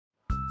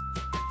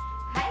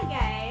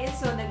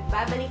So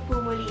nagbabalik po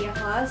muli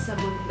ako sa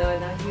mundo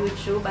ng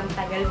YouTube. Ang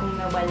tagal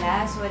kong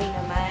nawala. Sorry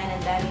naman,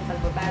 ang daming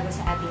pagbabago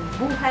sa ating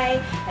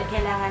buhay at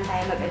kailangan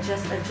tayo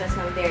mag-adjust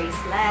ng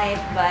Mary's life.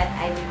 But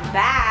I'm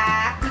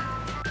back!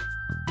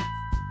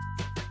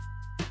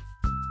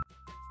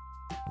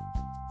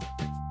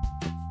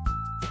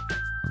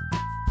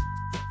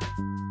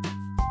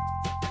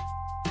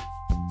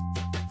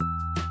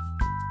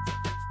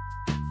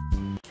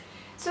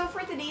 So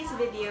for today's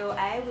video,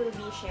 I will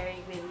be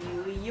sharing with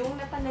you yung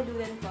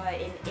napanalunan ko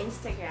in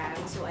Instagram.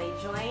 So I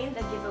joined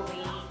a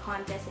giveaway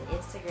contest in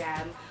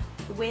Instagram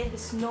with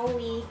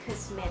Snoe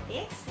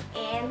Cosmetics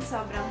and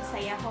sobrang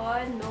saya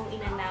ko nung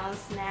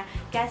in-announce na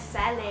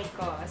kasali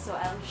ko. So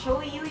I'll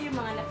show you yung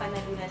mga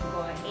napanalunan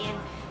ko and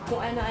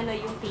kung ano-ano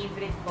yung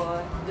favorite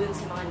ko dun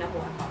sa mga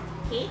nakuha ko.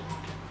 Okay?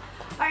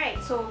 Alright,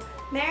 so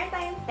meron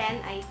tayong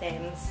 10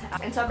 items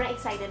and sobrang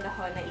excited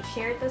ako na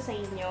i-share to sa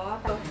inyo.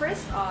 So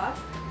first off,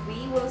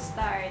 we will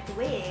start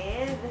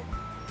with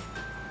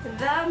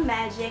the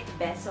Magic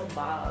Beso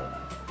Bulb.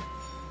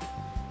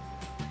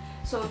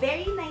 So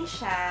very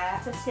nice siya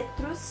sa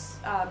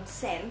citrus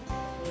scent.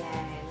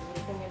 Yan,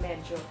 dito niya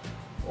medyo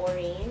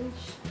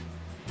orange.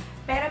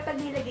 Pero pag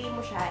nilagay mo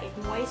siya, it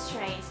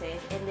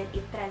moisturizes and then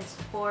it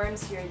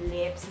transforms your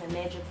lips na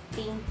medyo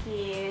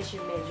pinkish,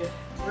 yung medyo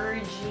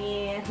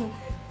virgin,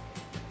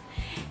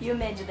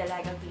 yung medyo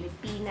dalagang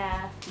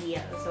Pilipina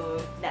feel. So,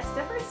 that's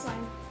the first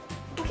one.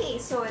 Okay,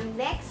 so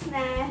next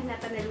na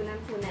napanalunan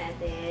po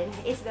natin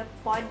is the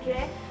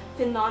Podre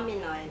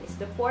Phenomenon. It's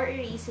the Pore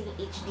Erasing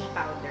HD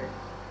Powder.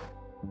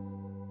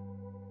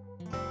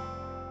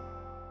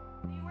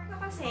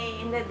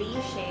 Kasi in the day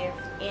shift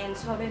and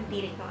sobrang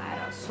tirik ng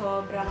araw,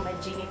 sobrang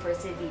ma-Jennifer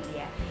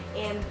Sevilla.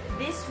 And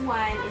this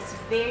one is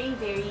very,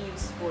 very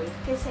useful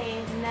kasi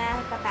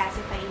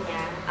napapacify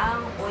niya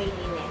ang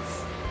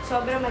oiliness.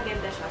 Sobrang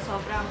maganda siya.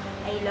 Sobrang,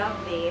 I love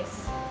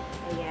this.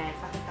 Ayan,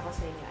 pakita ko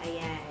sa inyo.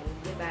 Ayan,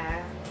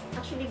 diba?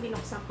 Actually,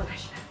 binuksan ko na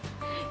siya.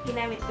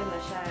 Ginamit ko na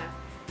siya.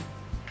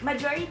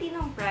 Majority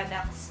ng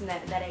products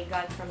that I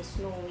got from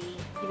Snoe,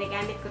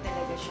 ginagamit ko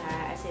talaga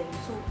siya, as in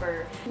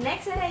super.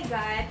 Next that I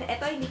got,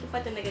 eto hindi ko pa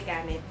ito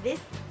nagagamit.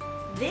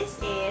 This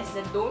is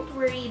the Don't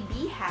Worry,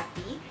 Be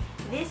Happy.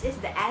 This is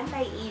the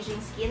Anti-Aging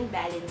Skin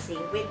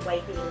Balancing with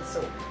Whitening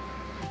Soap.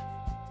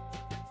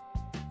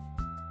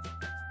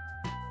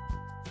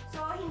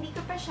 Hindi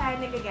ko pa siya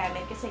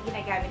nagagamit kasi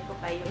ginagamit ko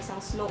pa yung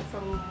isang soap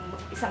from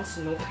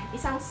Snoe,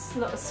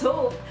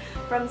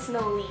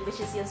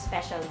 which is yung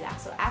Special Black.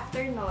 So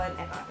after nun,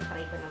 eto,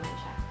 try ko naman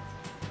siya.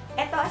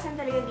 Eto, asan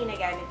talagang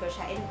ginagamit ko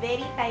siya and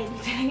very timely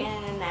talaga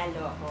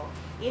nanalo ako.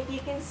 If you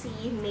can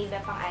see, made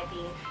up ang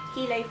ating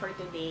kilay for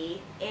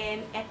today.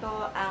 And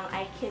eto ang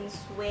I can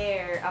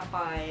swear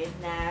upon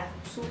na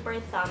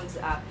super thumbs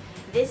up.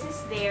 This is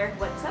their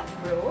What's Up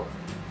Bro.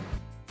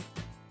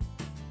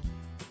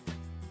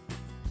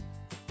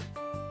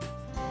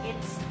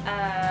 It's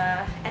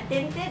a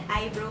tinted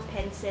eyebrow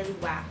pencil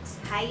wax.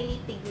 Highly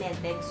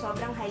pigmented.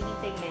 Sobrang highly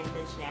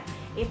pigmented siya.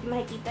 If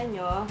makikita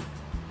nyo,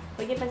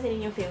 huwag niyo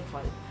pansinin yung film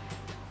fall.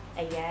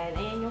 Ayan.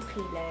 Ayan yung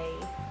kilay.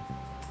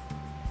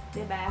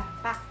 Diba?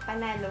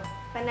 Panalo.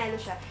 Panalo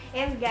siya.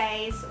 And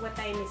guys, what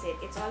time is it?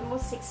 It's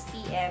almost 6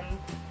 PM.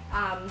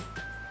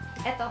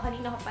 Eto,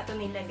 kanina ko pa ito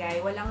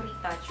nilagay. Walang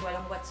retouch,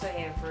 walang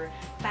whatsoever.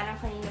 Parang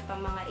kanina pa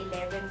mga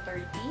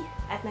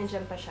 11:30 at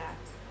nandyan pa siya.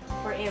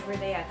 Forever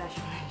na yata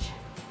siya nandyan.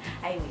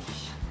 I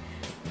wish.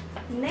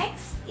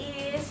 Next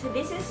is,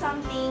 this is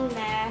something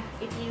na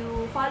if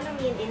you follow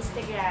me in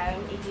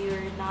Instagram, if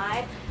you're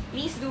not,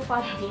 please do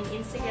follow me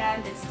in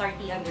Instagram, that's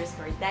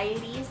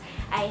starty_diaries.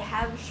 I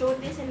have shown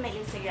this in my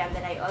Instagram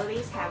that I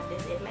always have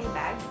this in my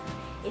bag.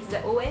 It's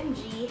the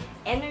OMG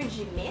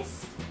Energy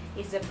Mist.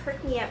 It's the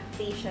Perk Me Up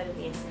Facial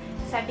Mist.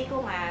 Sabi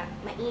ko nga,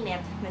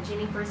 mainit na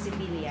Jennifer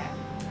Sevilla.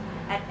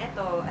 At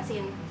eto, as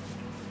in,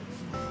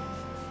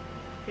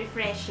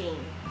 refreshing.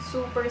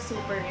 Super,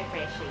 super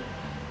refreshing.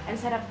 Ang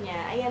sarap niya.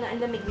 Ayan,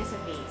 ang lamig niya sa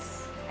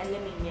face. Ang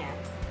lamig niya.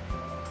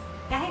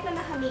 Kahit na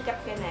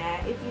naka-makeup ka na,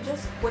 if you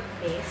just put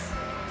this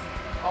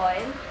on,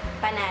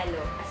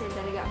 panalo. Kasi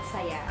talaga ang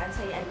saya. Ang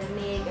saya, ang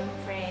lamig, ang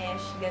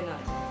fresh,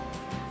 ganon.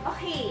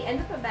 Okay,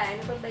 ano pa ba?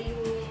 Ano pa ba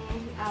yung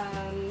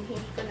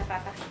hindi ko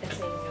napapakita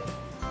sa inyo?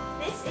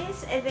 This is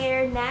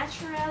their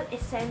Natural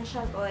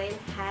Essential Oil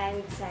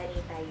Hand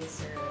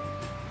Sanitizer.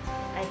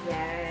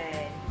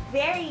 Ayan.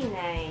 Very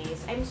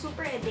nice. I'm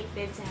super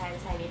addicted sa hand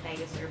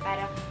sanitizer.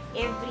 Parang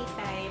every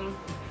time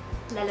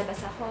lalabas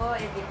ako,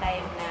 every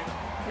time na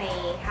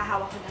may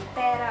hahawak ko ng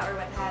pera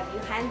or what have you,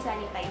 hand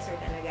sanitizer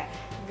talaga.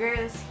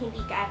 Girls,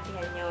 hindi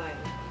ka-atihan yun.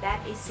 That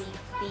is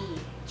safety.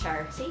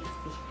 Char.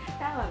 Safety.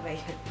 Tama ba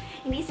yun?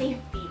 Hindi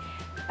safety.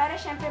 Para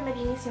syempre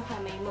malinis yung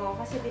kamay mo.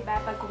 Kasi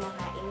diba pag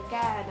kumakain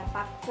ka ng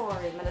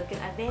popcorn, manood ka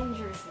ng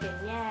Avengers,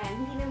 ganyan,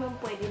 hindi naman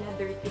pwede na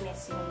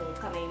dirtiness yung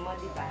kamay mo,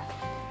 diba?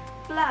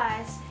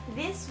 Plus,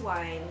 this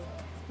one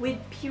with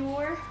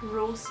pure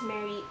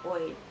rosemary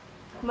oil.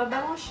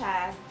 Mabango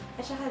siya,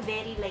 at saka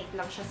very light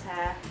lang siya sa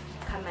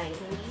kamay.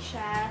 Hindi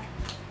siya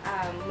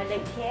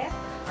malagkit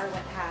or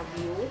what have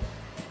you.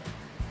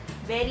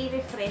 very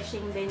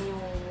refreshing din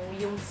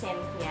yung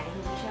scent niya.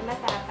 Hindi siya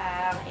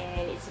matapang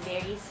and it's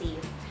very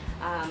safe.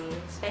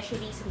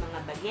 Especially sa mga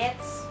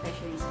bagets,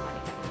 especially sa mga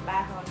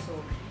nagtatrabaho. So,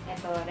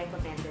 ito,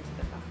 recommended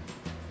ko to.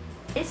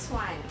 This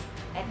one,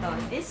 ito,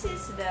 this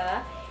is the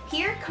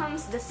Here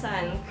Comes the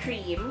Sun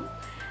Cream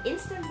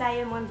Instant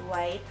Diamond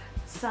White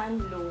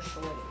Sun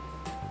Lotion.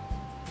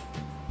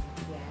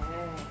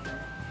 Yan.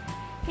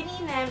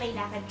 Kanina, may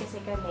lakad kasi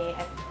kami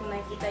at kung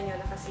nakikita nyo,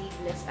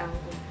 naka-sleeveless ang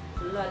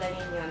lola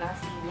ninyo,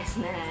 naka-sleeveless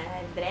na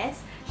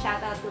dress. Shout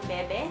out to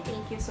Bebe.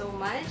 Thank you so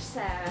much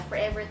sa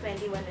Forever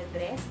 21 na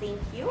dress. Thank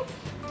you.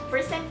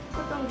 First time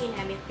ko itong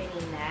ginamit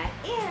kanina.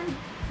 And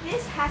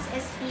this has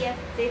SPF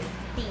 50.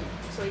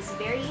 So, it's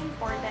very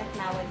important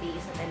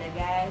nowadays na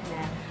talaga na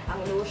ang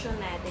lotion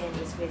natin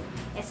is with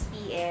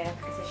SPF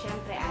kasi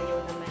syempre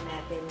ayaw naman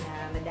natin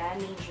na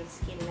madamage yung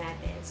skin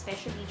natin,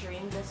 especially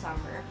during the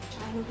summer.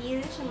 Tsaka hindi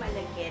rin siya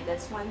malagkit.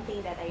 That's one thing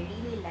that I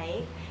really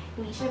like.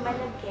 Hindi siya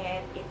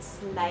malagkit.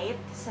 It's light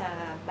sa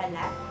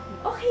balat.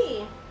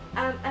 Okay.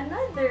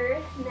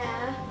 Another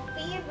na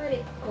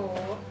favorite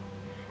ko,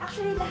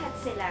 actually lahat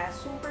sila,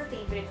 super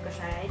favorite ko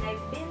siya. And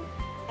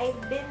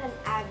I've been an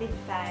avid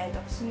fan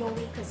of Snoe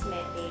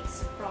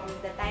Cosmetics from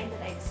the time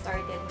that I've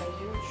started my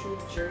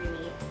YouTube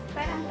journey.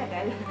 Parang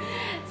tagal.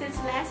 Since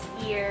last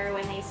year,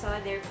 when I saw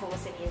their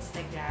post on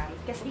Instagram,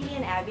 kasi really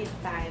an avid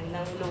fan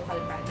ng local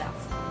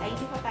products. Ay,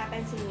 di pa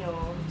papansin nyo,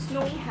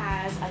 Snoe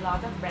has a lot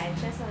of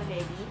branches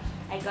already.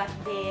 I got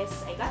this,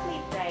 I got my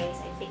price,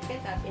 I picked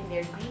it up in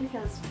their Green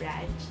Hills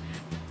branch.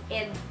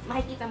 And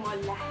makikita mo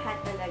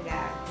lahat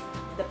talaga.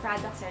 The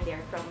products are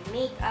there from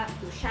makeup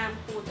to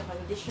shampoo to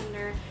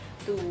conditioner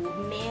to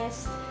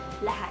mist,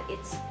 lahat.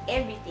 It's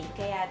everything.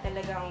 Kaya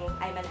talagang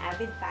I'm an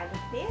avid fan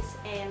of this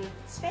and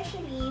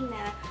especially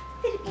na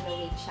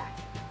Filipino-made siya.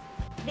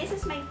 This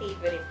is my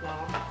favorite, no?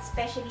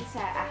 Especially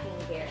sa aking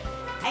hair.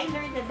 I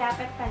learned na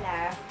dapat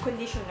pala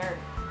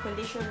conditioner.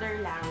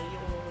 Conditioner lang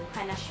yung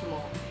hanashi mo.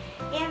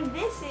 And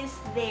this is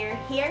their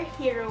Hair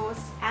Heroes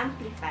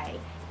Amplify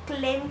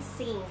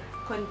Cleansing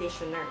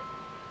Conditioner.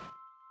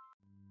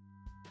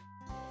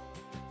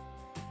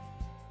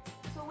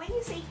 When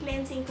you say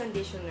cleansing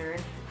conditioner,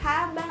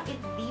 habang it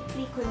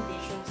deeply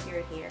conditions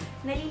your hair,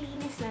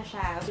 nalilinis na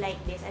siya like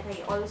this. And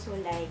I also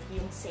like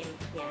yung scent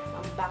niya.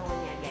 Ang bango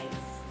niya,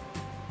 guys.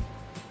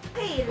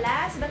 Okay,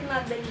 last but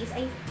not the least,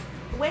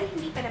 well,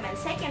 hindi pa naman,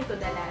 second to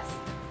the last,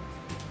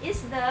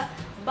 is the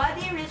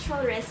Body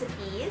Ritual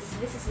Recipes.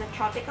 This is the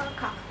Tropical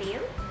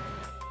Cocktail.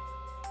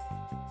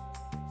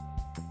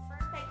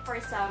 Perfect for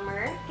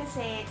summer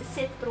kasi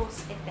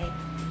citrus effect.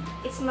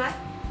 It's not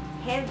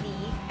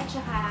heavy, at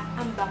saka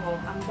ang bango.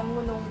 Ang bango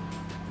nung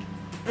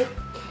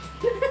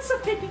sa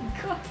pinig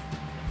ko.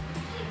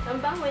 Ang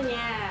bango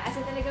niya. As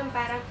in talagang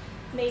parang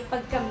may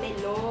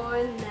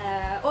pagka-melon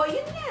na oh,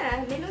 yun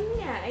nga! Melon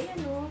niya. Ayan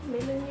o.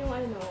 Melon yung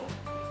ano.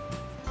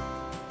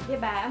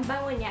 Diba? Ang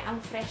bango niya. Ang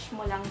fresh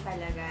mo lang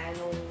talaga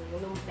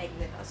nung peg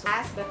na to. So,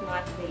 last but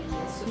not the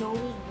least,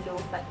 Snowy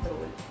Glow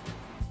Patrol.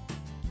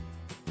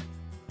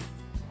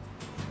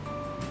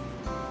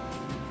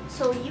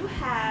 So, you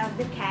have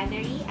the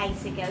Canary,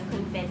 Icicle,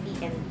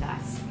 Confetti, and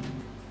Dust.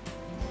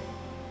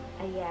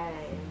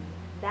 Ayan.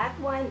 That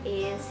one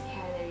is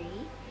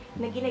Canary,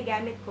 na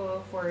ginagamit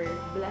ko for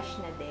blush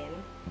na din.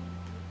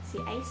 Si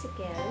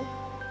Icicle,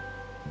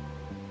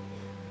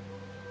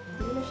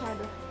 hindi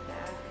masyado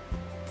kita.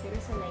 Pero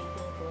sa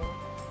lighting ko,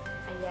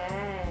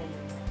 ayan.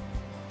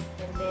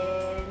 And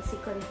then, si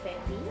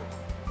Confetti.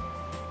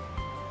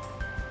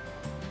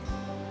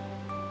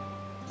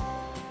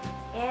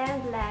 And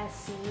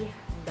lastly,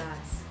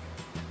 Dust.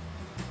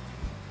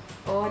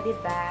 Oh,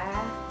 diba?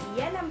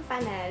 Yan ang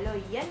panalo.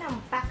 Yan ang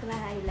pack na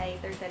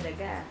highlighter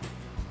talaga.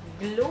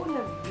 Glow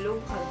na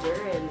glow ka,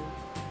 girl.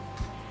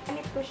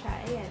 Gamit ko siya.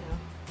 Ayan, oh.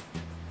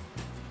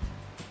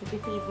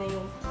 Nag-fade na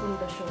yung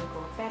pundasyon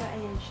ko. Pero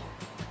ayan siya.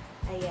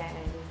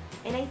 Ayan.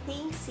 And I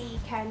think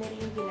si Canary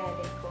yung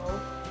ginamit ko.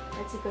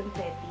 At si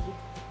Confetti.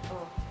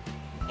 Oh.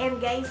 And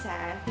guys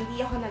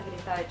hindi ako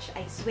nag-retouch.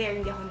 I swear,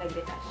 hindi ako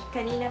nag-retouch.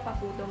 Kanina pa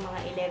po itong mga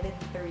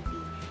 11:30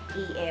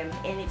 AM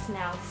and it's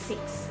now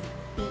 6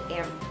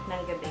 PM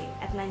ng gabi.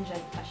 At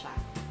nandyan pa siya.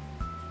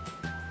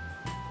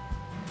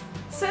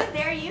 So,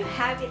 there you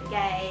have it,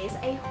 guys.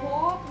 I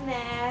hope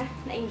na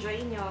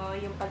na-enjoy nyo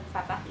yung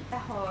pagpapakita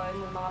ko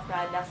ng mga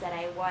products that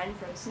I won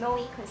from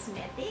Snoe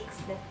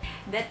Cosmetics.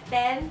 The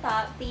 10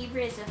 top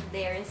favorites of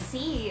their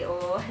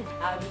CEO.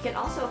 You can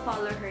also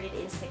follow her on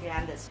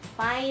Instagram. That's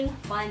Fine,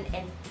 Fun,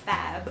 and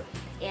Fab.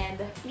 And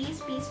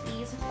please, please,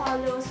 please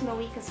follow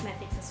Snoe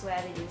Cosmetics as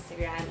well on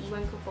Instagram.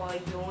 Iwan ko po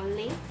yung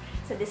link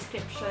sa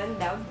description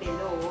down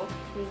below.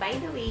 And by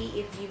the way,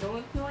 if you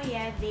don't know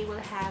yet, they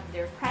will have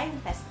their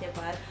Prime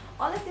Festival.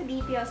 All of the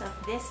details of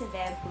this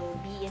event will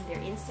be in their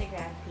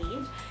Instagram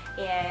page.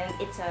 And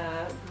it's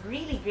a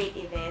really great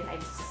event.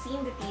 I've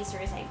seen the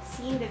teasers, I've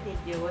seen the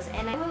videos,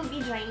 and I will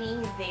be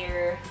joining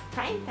their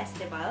Prime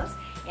Festivals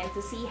and to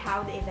see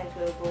how the event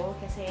will go.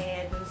 Kasi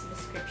dun sa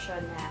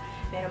description na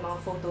meron mga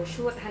photo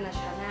shoot, hanash,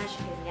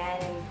 ganyan.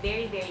 I'm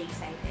very, very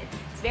excited.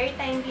 It's very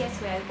timely as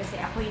well kasi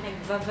ako'y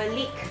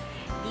nagbabalik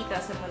dito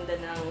sa mundo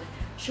ng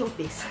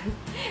showbiz.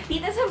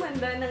 Dito sa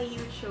mundo ng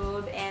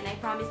YouTube, and I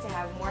promise to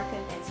have more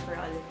contents for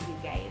all of you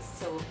guys.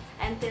 So,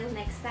 until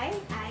next time,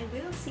 I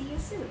will see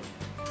you soon.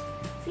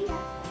 See ya!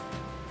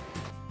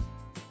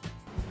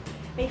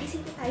 May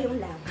bisita tayong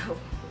langaw.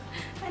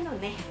 Ano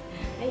ne?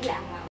 May langaw.